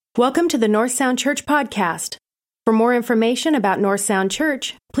Welcome to the North Sound Church podcast. For more information about North Sound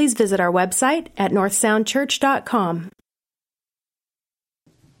Church, please visit our website at northsoundchurch.com.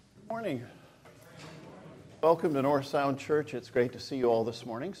 Good morning. Welcome to North Sound Church. It's great to see you all this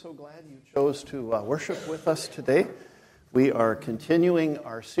morning. So glad you chose to worship with us today. We are continuing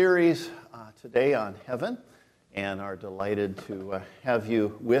our series today on heaven and are delighted to have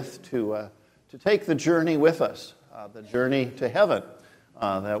you to take the journey with us, the journey to heaven.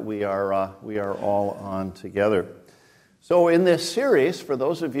 That we are all on together. So in this series, for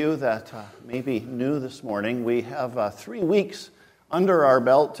those of you that may be new this morning, we have 3 weeks under our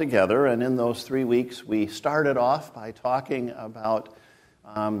belt together, and in those 3 weeks, we started off by talking about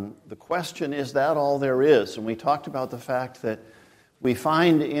the question, is that all there is? And we talked about the fact that we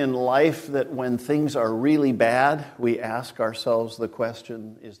find in life that when things are really bad, we ask ourselves the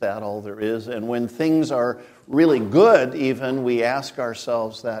question, is that all there is? And when things are really good, even, we ask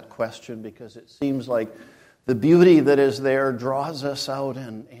ourselves that question because it seems like the beauty that is there draws us out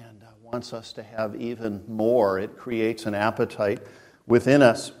and wants us to have even more. It creates an appetite within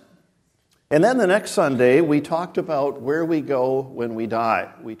us. And then the next Sunday, we talked about where we go when we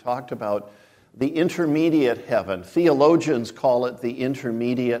die. We talked about the intermediate heaven. Theologians call it the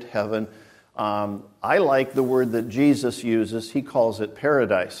intermediate heaven. I like the word that Jesus uses. He calls it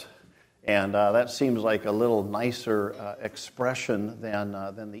paradise. And that seems like a little nicer expression than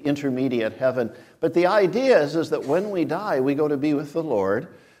the intermediate heaven. But the idea is that when we die, we go to be with the Lord.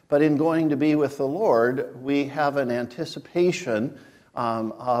 But in going to be with the Lord, we have an anticipation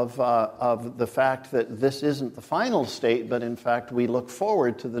of the fact that this isn't the final state, but in fact we look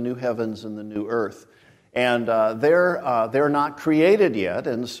forward to the new heavens and the new earth. And they're not created yet,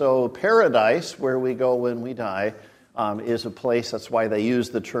 and so paradise, where we go when we die, is a place. That's why they use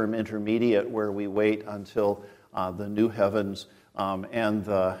the term intermediate, where we wait until the new heavens and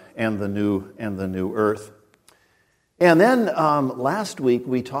the new earth. And then last week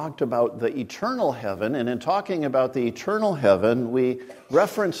we talked about the eternal heaven, and in talking about the eternal heaven, we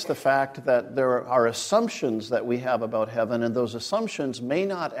referenced the fact that there are assumptions that we have about heaven, and those assumptions may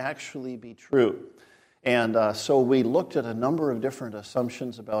not actually be true. And so we looked at a number of different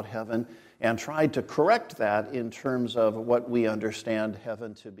assumptions about heaven and tried to correct that in terms of what we understand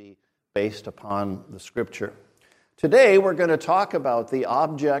heaven to be based upon the Scripture. Today, we're going to talk about the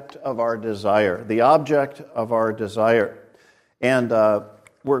object of our desire, the object of our desire. And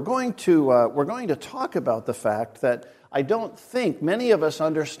we're going to talk about the fact that I don't think many of us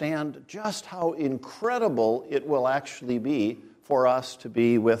understand just how incredible it will actually be for us to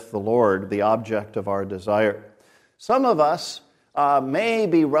be with the Lord, the object of our desire. Some of us may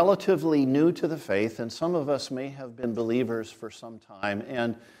be relatively new to the faith, and some of us may have been believers for some time.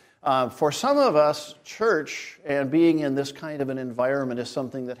 And for some of us, church and being in this kind of an environment is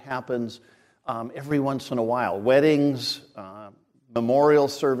something that happens every once in a while. Weddings, memorial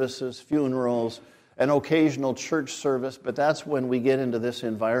services, funerals, an occasional church service, but that's when we get into this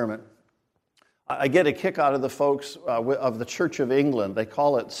environment. I get a kick out of the folks of the Church of England. They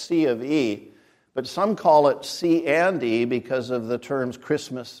call it C of E, but some call it C and E because of the terms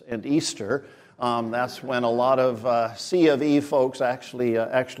Christmas and Easter. That's when a lot of C of E folks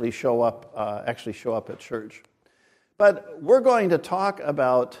actually show up at church. But we're going to talk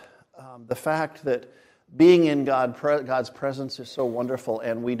about the fact that being in God's presence is so wonderful,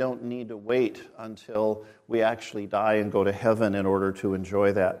 and we don't need to wait until we actually die and go to heaven in order to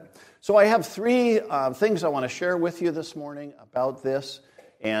enjoy that. So I have 3 things I want to share with you this morning about this,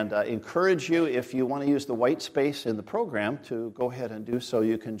 and encourage you, if you want to use the white space in the program, to go ahead and do so.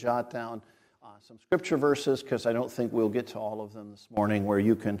 You can jot down some scripture verses, because I don't think we'll get to all of them this morning, where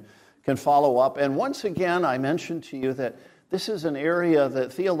you can follow up. And once again, I mentioned to you that this is an area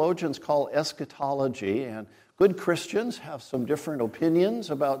that theologians call eschatology, and good Christians have some different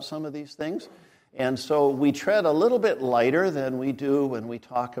opinions about some of these things. And so we tread a little bit lighter than we do when we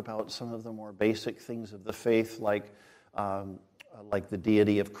talk about some of the more basic things of the faith, like the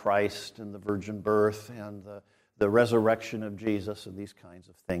deity of Christ and the virgin birth and the resurrection of Jesus and these kinds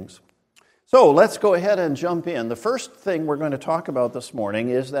of things. So let's go ahead and jump in. The first thing we're going to talk about this morning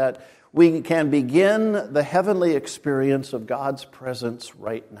is that we can begin the heavenly experience of God's presence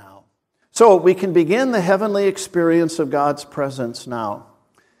right now. So we can begin the heavenly experience of God's presence now.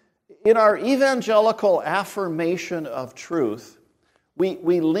 In our evangelical affirmation of truth, we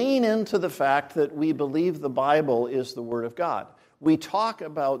lean into the fact that we believe the Bible is the Word of God. We talk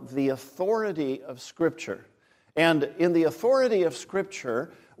about the authority of Scripture. And in the authority of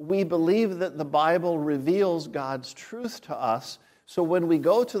Scripture, we believe that the Bible reveals God's truth to us. So when we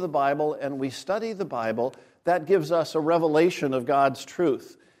go to the Bible and we study the Bible, that gives us a revelation of God's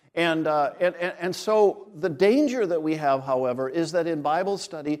truth. And so the danger that we have, however, is that in Bible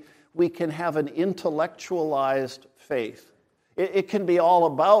study, we can have an intellectualized faith. It can be all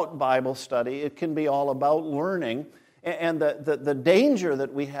about Bible study. It can be all about learning. And the danger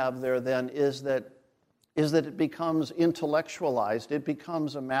that we have there then is that it becomes intellectualized. It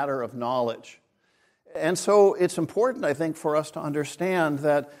becomes a matter of knowledge. And so it's important, I think, for us to understand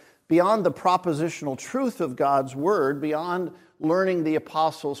that beyond the propositional truth of God's Word, beyond learning the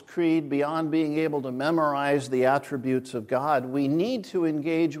Apostles' Creed, beyond being able to memorize the attributes of God, we need to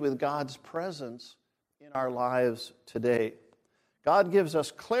engage with God's presence in our lives today. God gives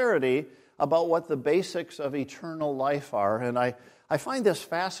us clarity about what the basics of eternal life are, and I find this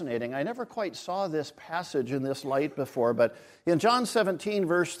fascinating. I never quite saw this passage in this light before, but in John 17,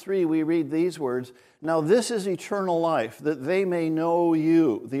 verse 3, we read these words, "Now this is eternal life, that they may know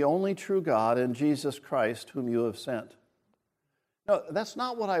you, the only true God, and Jesus Christ, whom you have sent." No, that's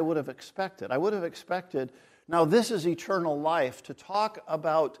not what I would have expected. I would have expected, now this is eternal life, to talk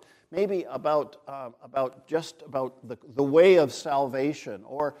about maybe about the way of salvation,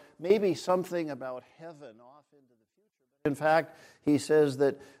 or maybe something about heaven off into the future. In fact, he says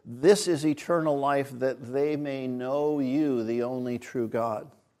that this is eternal life, that they may know you, the only true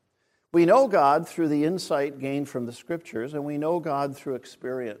God. We know God through the insight gained from the Scriptures, and we know God through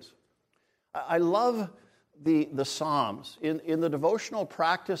experience. I love the Psalms. In the devotional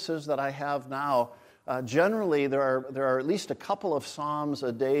practices that I have now, generally there are at least a couple of Psalms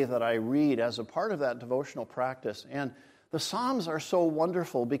a day that I read as a part of that devotional practice. And the Psalms are so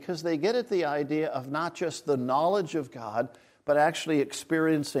wonderful because they get at the idea of not just the knowledge of God, but actually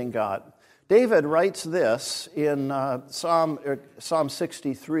experiencing God. David writes this in Psalm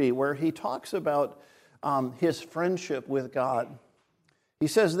 63, where he talks about his friendship with God. He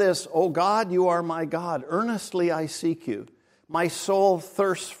says this, "O God, you are my God. Earnestly I seek you. My soul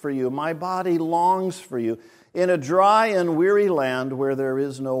thirsts for you. My body longs for you in a dry and weary land where there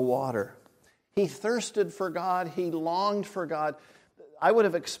is no water." He thirsted for God. He longed for God. I would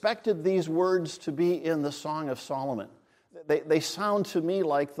have expected these words to be in the Song of Solomon. They sound to me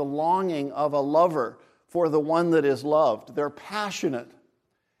like the longing of a lover for the one that is loved. They're passionate.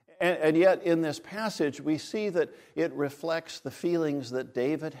 And yet in this passage, we see that it reflects the feelings that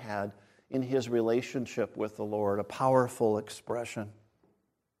David had in his relationship with the Lord, a powerful expression.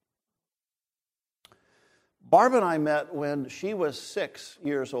 Barb and I met when she was 6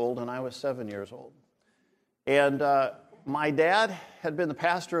 years old and I was 7 years old. And my dad had been the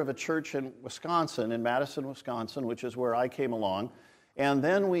pastor of a church in Wisconsin, in Madison, Wisconsin, which is where I came along. And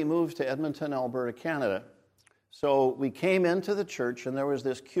then we moved to Edmonton, Alberta, Canada. So we came into the church, and there was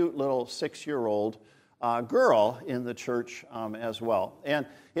this cute little 6-year-old girl in the church as well. And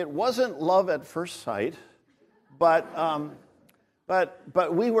it wasn't love at first sight, but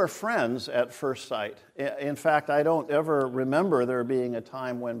we were friends at first sight. In fact, I don't ever remember there being a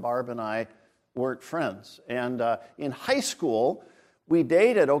time when Barb and I weren't friends. And in high school, we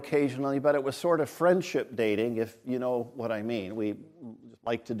dated occasionally, but it was sort of friendship dating, if you know what I mean. We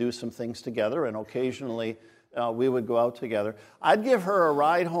liked to do some things together, and occasionally we would go out together. I'd give her a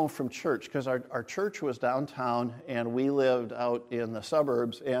ride home from church because our church was downtown and we lived out in the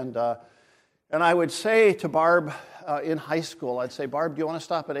suburbs. And I would say to Barb in high school, I'd say, "Barb, do you want to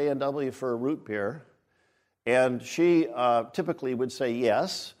stop at A&W for a root beer?" And she typically would say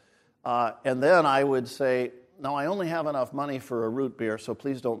yes. And then I would say, "No, I only have enough money for a root beer, so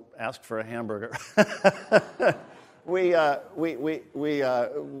please don't ask for a hamburger." We were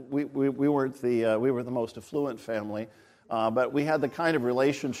the most affluent family, but we had the kind of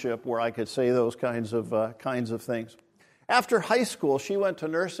relationship where I could say those kinds of things. After high school, she went to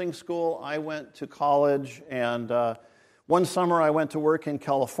nursing school. I went to college, and one summer I went to work in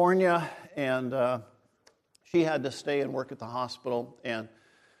California, and she had to stay and work at the hospital. And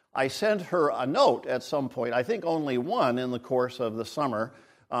I sent her a note at some point, I think only one in the course of the summer,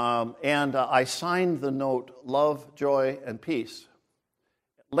 and I signed the note, "Love, Joy, and Peace."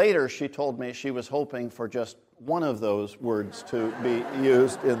 Later, she told me she was hoping for just one of those words to be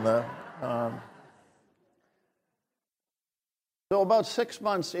used in the... So about 6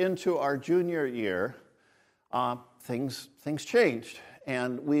 months into our junior year, things changed.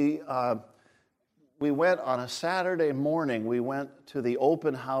 And we went on a Saturday morning, we went to the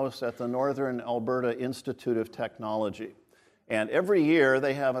open house at the Northern Alberta Institute of Technology. And every year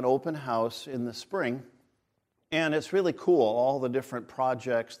they have an open house in the spring, and it's really cool, all the different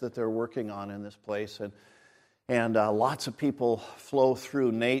projects that they're working on in this place. And lots of people flow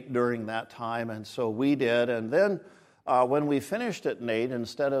through NAIT during that time, and so we did. And then when we finished at NAIT,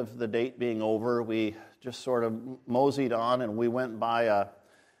 instead of the date being over, we just sort of moseyed on, and we went by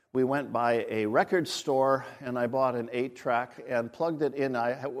we went by a record store, and I bought an 8-track and plugged it in.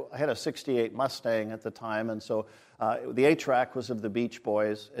 I had a 68 Mustang at the time, and so the 8-track was of the Beach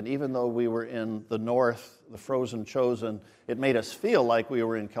Boys, and even though we were in the north, the frozen chosen, it made us feel like we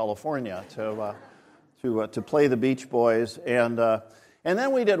were in California to play the Beach Boys. And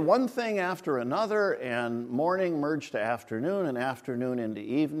then we did one thing after another, and morning merged to afternoon, and afternoon into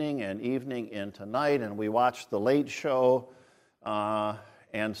evening, and evening into night, and we watched The Late Show,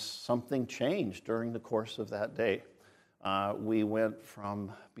 and something changed during the course of that day. We went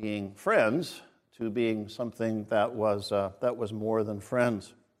from being friends to being something that was more than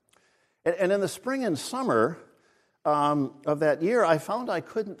friends. And in the spring and summer of that year, I found I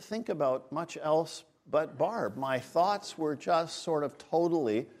couldn't think about much else but Barb. My thoughts were just sort of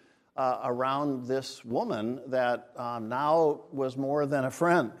totally around this woman that now was more than a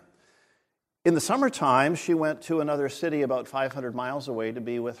friend. In the summertime, she went to another city about 500 miles away to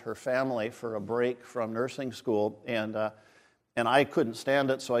be with her family for a break from nursing school, and I couldn't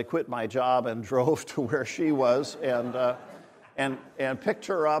stand it, so I quit my job and drove to where she was, and picked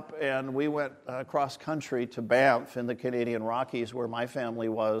her up, and we went across country to Banff in the Canadian Rockies, where my family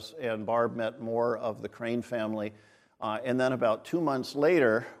was, and Barb met more of the Crane family. And then about 2 months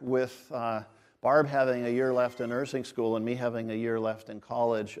later, with Barb having a year left in nursing school and me having a year left in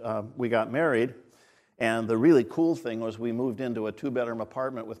college, we got married. And the really cool thing was we moved into a 2-bedroom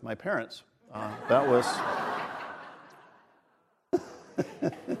apartment with my parents. That was...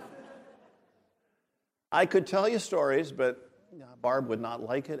 I could tell you stories, but Barb would not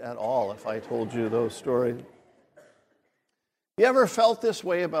like it at all if I told you those stories. You ever felt this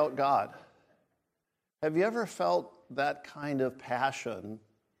way about God? Have you ever felt that kind of passion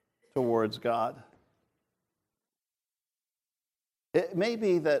towards God? It may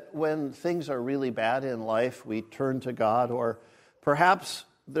be that when things are really bad in life, we turn to God, or perhaps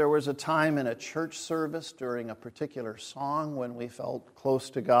there was a time in a church service during a particular song when we felt close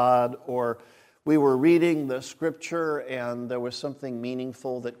to God, or we were reading the scripture and there was something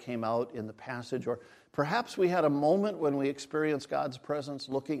meaningful that came out in the passage, or perhaps we had a moment when we experienced God's presence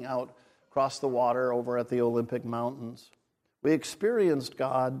looking out across the water over at the Olympic Mountains. We experienced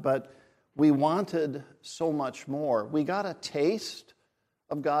God, but we wanted so much more. We got a taste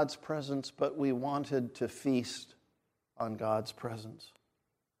of God's presence, but we wanted to feast on God's presence.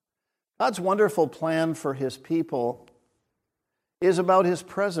 God's wonderful plan for His people is about His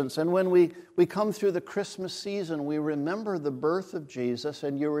presence. And when we come through the Christmas season, we remember the birth of Jesus,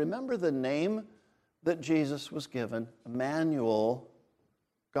 and you remember the name that Jesus was given, Emmanuel,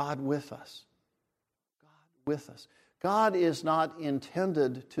 God with us. God with us. God is not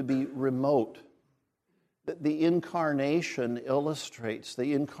intended to be remote. The incarnation illustrates,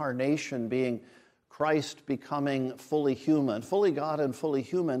 the incarnation being Christ becoming fully human, fully God and fully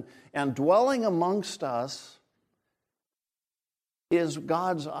human, and dwelling amongst us is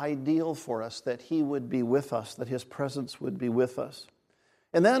God's ideal for us, that He would be with us, that His presence would be with us.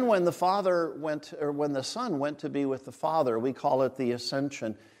 And then when the Son went to be with the Father, we call it the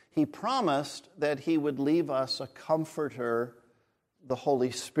Ascension, He promised that He would leave us a comforter, the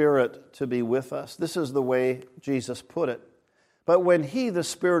Holy Spirit, to be with us. This is the way Jesus put it. But when He, the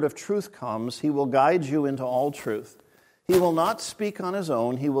Spirit of truth, comes, He will guide you into all truth. He will not speak on His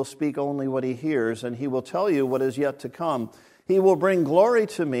own. He will speak only what He hears, and He will tell you what is yet to come. He will bring glory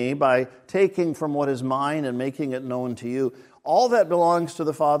to me by taking from what is mine and making it known to you. All that belongs to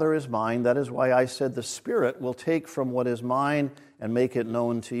the Father is mine. That is why I said the Spirit will take from what is mine and make it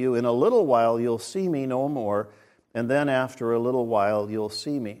known to you. In a little while you'll see me no more, and then after a little while you'll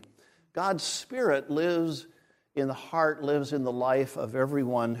see me. God's Spirit lives in the heart, lives in the life of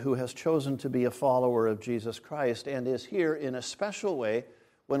everyone who has chosen to be a follower of Jesus Christ, and is here in a special way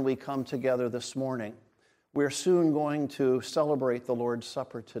when we come together this morning. We're soon going to celebrate the Lord's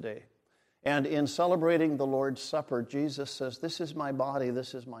Supper today. And in celebrating the Lord's Supper, Jesus says, "This is my body,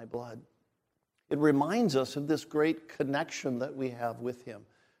 this is my blood." It reminds us of this great connection that we have with Him,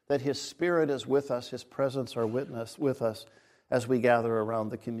 that His Spirit is with us, His presence are with us as we gather around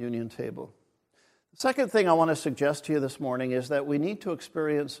the communion table. The second thing I want to suggest to you this morning is that we need to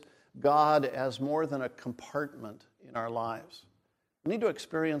experience God as more than a compartment in our lives. We need to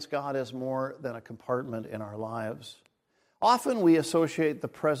experience God as more than a compartment in our lives. Often we associate the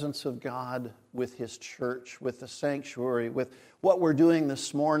presence of God with His church, with the sanctuary, with what we're doing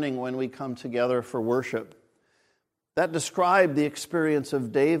this morning when we come together for worship. That described the experience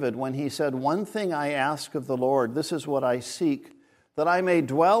of David when he said, "One thing I ask of the Lord, this is what I seek, that I may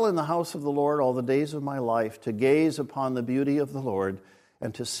dwell in the house of the Lord all the days of my life, to gaze upon the beauty of the Lord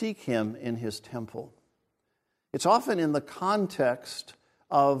and to seek Him in His temple." It's often in the context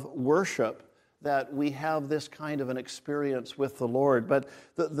of worship that we have this kind of an experience with the Lord. But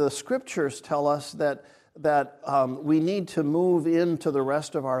the Scriptures tell us that we need to move into the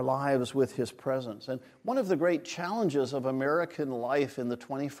rest of our lives with His presence. And one of the great challenges of American life in the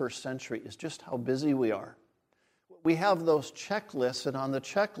 21st century is just how busy we are. We have those checklists, and on the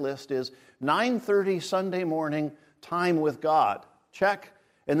checklist is 9:30 Sunday morning, time with God. Check.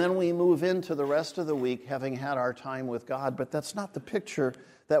 And then we move into the rest of the week having had our time with God. But that's not the picture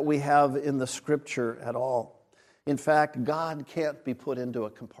that we have in the Scripture at all. In fact, God can't be put into a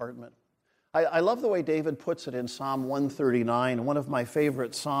compartment. I love the way David puts it in Psalm 139, one of my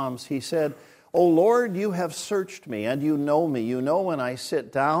favorite Psalms. He said, "O Lord, you have searched me, and you know me. You know when I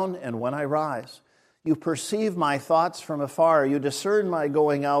sit down and when I rise. You perceive my thoughts from afar. You discern my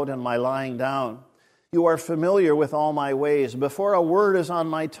going out and my lying down. You are familiar with all my ways. Before a word is on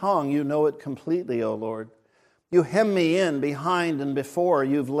my tongue, you know it completely, O Lord. You hem me in behind and before.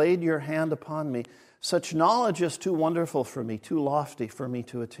 You've laid your hand upon me. Such knowledge is too wonderful for me, too lofty for me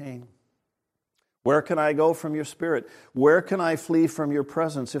to attain. Where can I go from your spirit? Where can I flee from your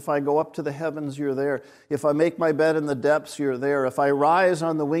presence? If I go up to the heavens, you're there. If I make my bed in the depths, you're there. If I rise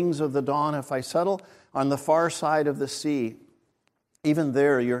on the wings of the dawn, if I settle on the far side of the sea, even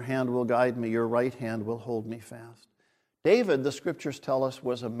there your hand will guide me, your right hand will hold me fast." David, the Scriptures tell us,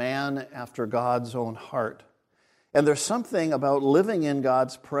 was a man after God's own heart. And there's something about living in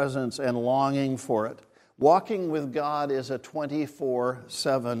God's presence and longing for it. Walking with God is a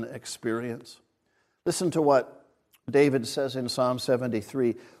 24/7 experience. Listen to what David says in Psalm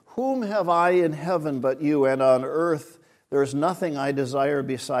 73. "Whom have I in heaven but you, and on earth there is nothing I desire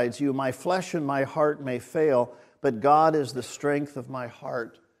besides you. My flesh and my heart may fail, but God is the strength of my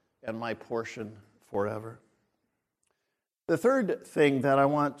heart and my portion forever." The third thing that I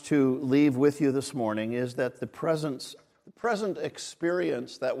want to leave with you this morning is that the present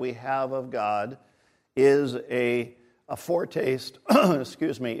experience that we have of God is a foretaste,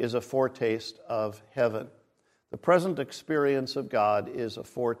 is a foretaste of heaven. The present experience of God is a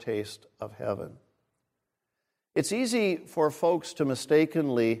foretaste of heaven. It's easy for folks to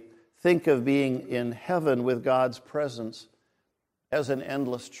mistakenly think of being in heaven with God's presence as an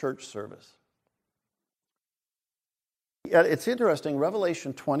endless church service. Yet it's interesting,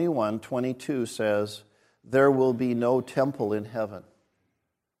 Revelation 21:22 says, "There will be no temple in heaven."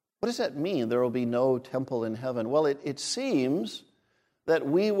 What does that mean, there will be no temple in heaven? Well, it seems that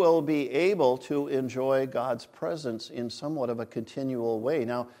we will be able to enjoy God's presence in somewhat of a continual way.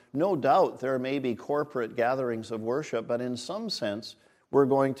 Now, no doubt there may be corporate gatherings of worship, but in some sense, we're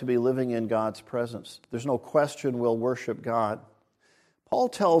going to be living in God's presence. There's no question we'll worship God. Paul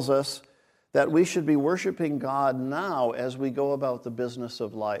tells us that we should be worshiping God now as we go about the business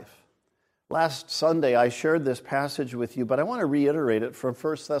of life. Last Sunday, I shared this passage with you, but I want to reiterate it from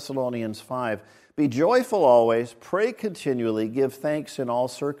 1 Thessalonians 5. "Be joyful always, pray continually, give thanks in all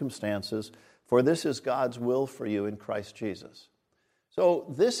circumstances, for this is God's will for you in Christ Jesus." So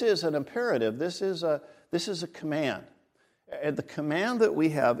this is an imperative. This is a command. And the command that we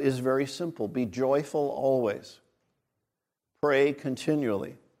have is very simple. Be joyful always. Pray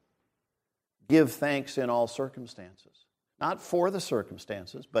continually. Give thanks in all circumstances. Not for the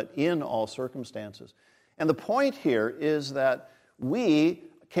circumstances, but in all circumstances. And the point here is that we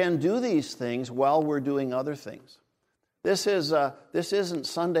can do these things while we're doing other things. This isn't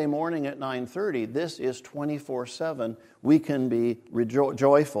Sunday morning at 9:30. This is 24/7. We can be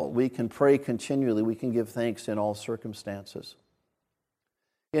joyful. We can pray continually. We can give thanks in all circumstances.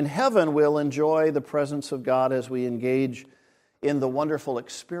 In heaven, we'll enjoy the presence of God as we engage in the wonderful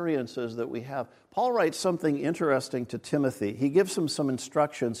experiences that we have. Paul writes something interesting to Timothy. He gives him some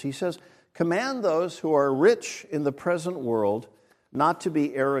instructions. He says, "Command those who are rich in the present world not to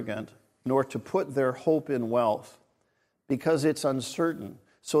be arrogant, nor to put their hope in wealth, because it's uncertain.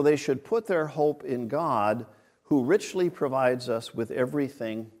 So they should put their hope in God, who richly provides us with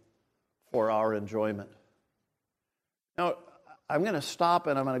everything for our enjoyment." Now, I'm going to stop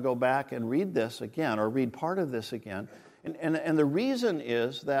and I'm going to go back and read this again, or read part of this again. And the reason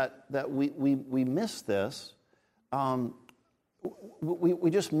is that we miss this. We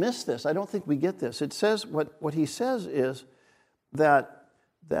just miss this. I don't think we get this. It says, what he says is that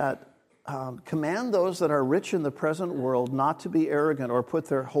command those that are rich in the present world not to be arrogant or put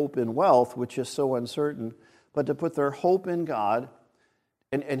their hope in wealth, which is so uncertain, but to put their hope in God.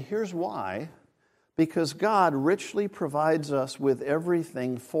 And here's why. Because God richly provides us with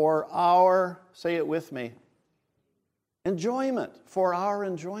everything for our, say it with me, enjoyment, for our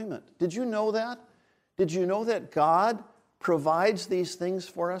enjoyment. Did you know that? Did you know that God provides these things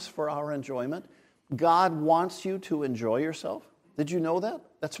for us for our enjoyment? God wants you to enjoy yourself. Did you know that?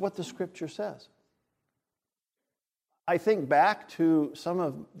 That's what the Scripture says. I think back to some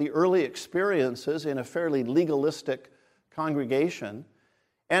of the early experiences in a fairly legalistic congregation,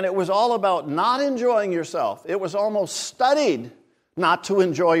 and it was all about not enjoying yourself. It was almost studied not to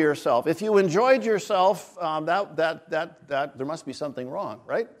enjoy yourself. If you enjoyed yourself, there must be something wrong,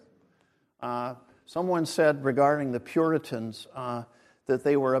 right? Someone said regarding the Puritans that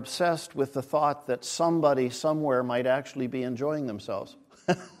they were obsessed with the thought that somebody somewhere might actually be enjoying themselves.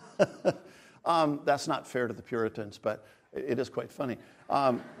 That's not fair to the Puritans, but it is quite funny.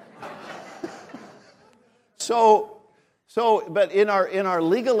 But in our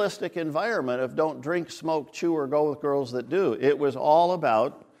legalistic environment of don't drink, smoke, chew, or go with girls that do, it was all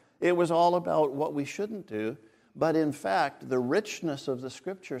about what we shouldn't do. But in fact, the richness of the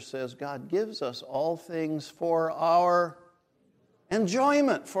Scripture says God gives us all things for our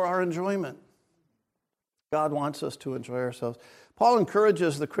enjoyment, God wants us to enjoy ourselves. Paul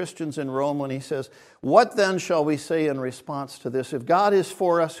encourages the Christians in Rome when he says, "What then shall we say in response to this? If God is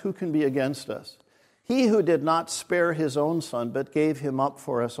for us, who can be against us? He who did not spare his own Son, but gave him up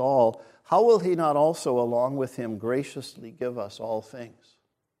for us all, how will he not also, along with him, graciously give us all things?"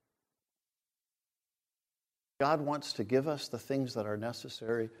 God wants to give us the things that are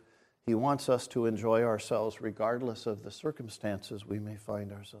necessary. He wants us to enjoy ourselves regardless of the circumstances we may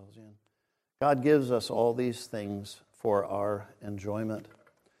find ourselves in. God gives us all these things for our enjoyment.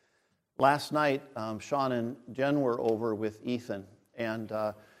 Last night, Sean and Jen were over with Ethan, and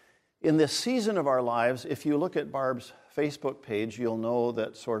in this season of our lives, if you look at Barb's Facebook page, you'll know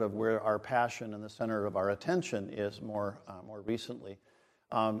that sort of where our passion and the center of our attention is more recently.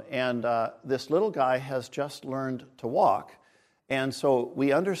 This little guy has just learned to walk. And so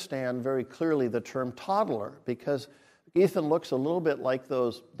we understand very clearly the term toddler, because Ethan looks a little bit like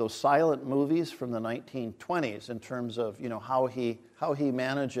those silent movies from the 1920s in terms of, how he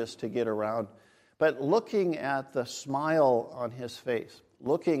manages to get around. But looking at the smile on his face,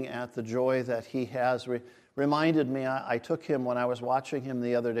 looking at the joy that he has, reminded me, I took him when I was watching him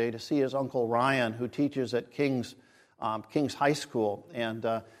the other day to see his Uncle Ryan, who teaches at King's High School.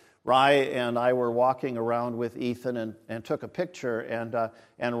 And Rye and I were walking around with Ethan and took a picture,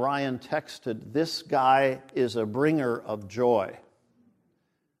 and Ryan texted, "This guy is a bringer of joy."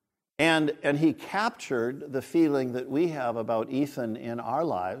 And he captured the feeling that we have about Ethan in our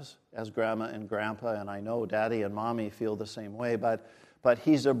lives as Grandma and Grandpa, and I know Daddy and Mommy feel the same way, but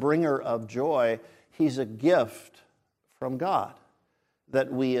he's a bringer of joy. He's a gift from God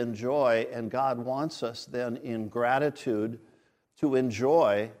that we enjoy, and God wants us then in gratitude to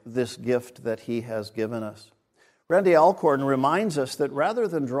enjoy this gift that he has given us. Randy Alcorn reminds us that rather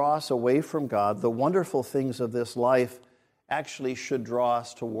than draw us away from God, the wonderful things of this life actually should draw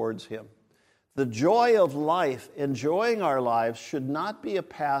us towards him. The joy of life, enjoying our lives, should not be a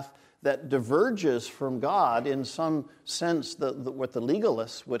path that diverges from God in some sense what the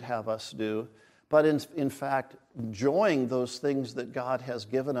legalists would have us do, but in fact, enjoying those things that God has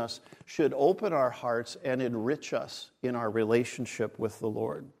given us should open our hearts and enrich us in our relationship with the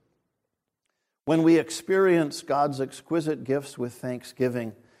Lord. When we experience God's exquisite gifts with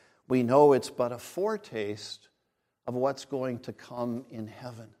thanksgiving, we know it's but a foretaste of what's going to come in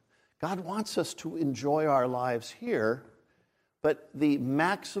heaven. God wants us to enjoy our lives here, but the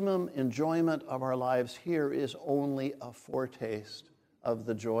maximum enjoyment of our lives here is only a foretaste of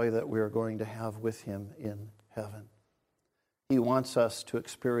the joy that we are going to have with him in heaven. He wants us to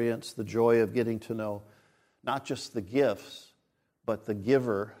experience the joy of getting to know not just the gifts, but the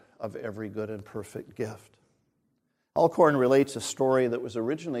giver of every good and perfect gift. Alcorn relates a story that was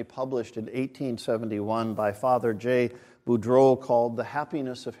originally published in 1871 by Father J. Boudreau called The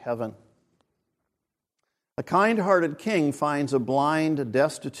Happiness of Heaven. A kind-hearted king finds a blind,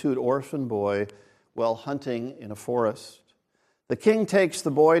 destitute orphan boy while hunting in a forest. The king takes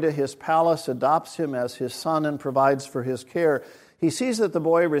the boy to his palace, adopts him as his son, and provides for his care. He sees that the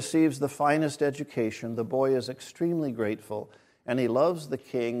boy receives the finest education. The boy is extremely grateful, and he loves the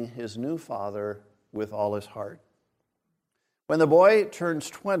king, his new father, with all his heart. When the boy turns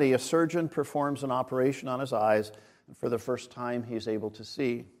 20, a surgeon performs an operation on his eyes, and for the first time he's able to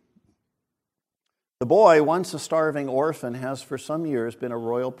see. The boy, once a starving orphan, has for some years been a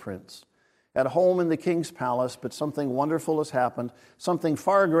royal prince. At home in the king's palace, but something wonderful has happened, something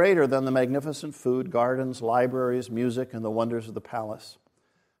far greater than the magnificent food, gardens, libraries, music, and the wonders of the palace.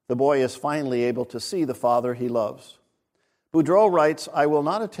 The boy is finally able to see the father he loves. Boudreau writes, "I will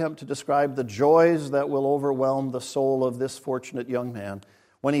not attempt to describe the joys that will overwhelm the soul of this fortunate young man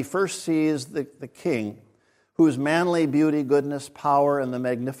when he first sees the king, whose manly beauty, goodness, power, and the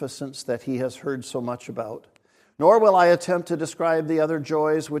magnificence that he has heard so much about. Nor will I attempt to describe the other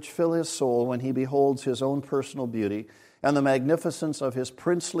joys which fill his soul when he beholds his own personal beauty and the magnificence of his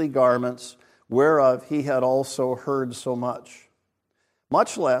princely garments, whereof he had also heard so much.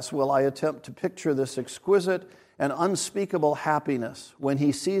 Much less will I attempt to picture this exquisite and unspeakable happiness when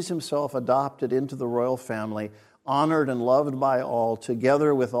he sees himself adopted into the royal family, honored and loved by all,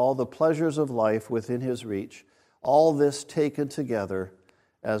 together with all the pleasures of life within his reach, all this taken together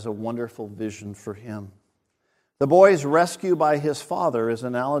as a wonderful vision for him. The boy's rescue by his father is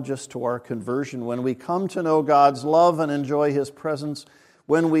analogous to our conversion. When we come to know God's love and enjoy his presence,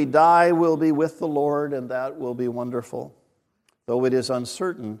 when we die, we'll be with the Lord, and that will be wonderful. Though it is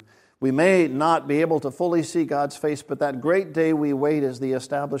uncertain, we may not be able to fully see God's face, but that great day we wait is the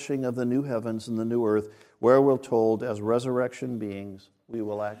establishing of the new heavens and the new earth, where we're told, as resurrection beings, we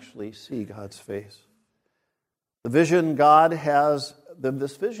will actually see God's face. This vision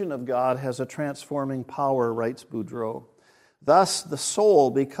of God has a transforming power, writes Boudreaux. Thus, the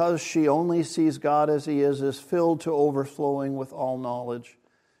soul, because she only sees God as he is filled to overflowing with all knowledge.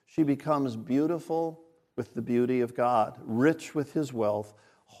 She becomes beautiful with the beauty of God, rich with his wealth,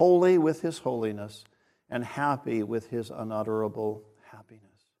 holy with his holiness, and happy with his unutterable happiness.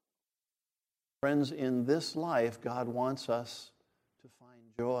 Friends, in this life, God wants us to find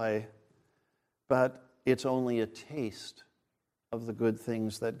joy, but it's only a taste of the good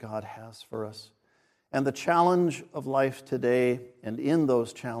things that God has for us. And the challenge of life today, and in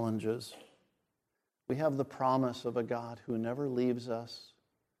those challenges, we have the promise of a God who never leaves us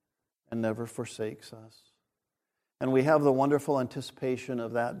and never forsakes us. And we have the wonderful anticipation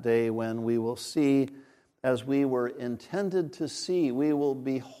of that day when we will see, as we were intended to see, we will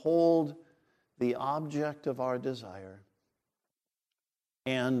behold the object of our desire.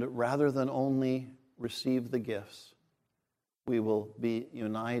 And rather than only receive the gifts, we will be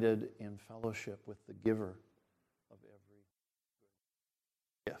united in fellowship with the giver of every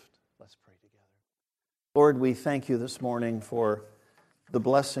good gift. Let's pray together. Lord, we thank you this morning for the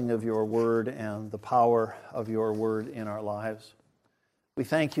blessing of your word and the power of your word in our lives. We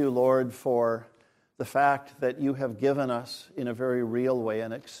thank you, Lord, for the fact that you have given us in a very real way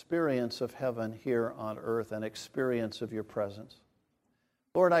an experience of heaven here on earth, an experience of your presence.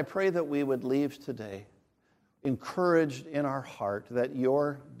 Lord, I pray that we would leave today encouraged in our heart that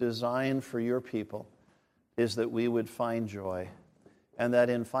your design for your people is that we would find joy, and that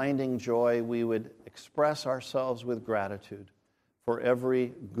in finding joy we would express ourselves with gratitude for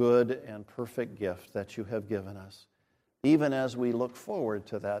every good and perfect gift that you have given us, even as we look forward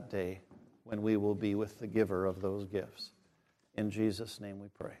to that day when we will be with the giver of those gifts. In Jesus' name we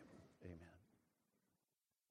pray.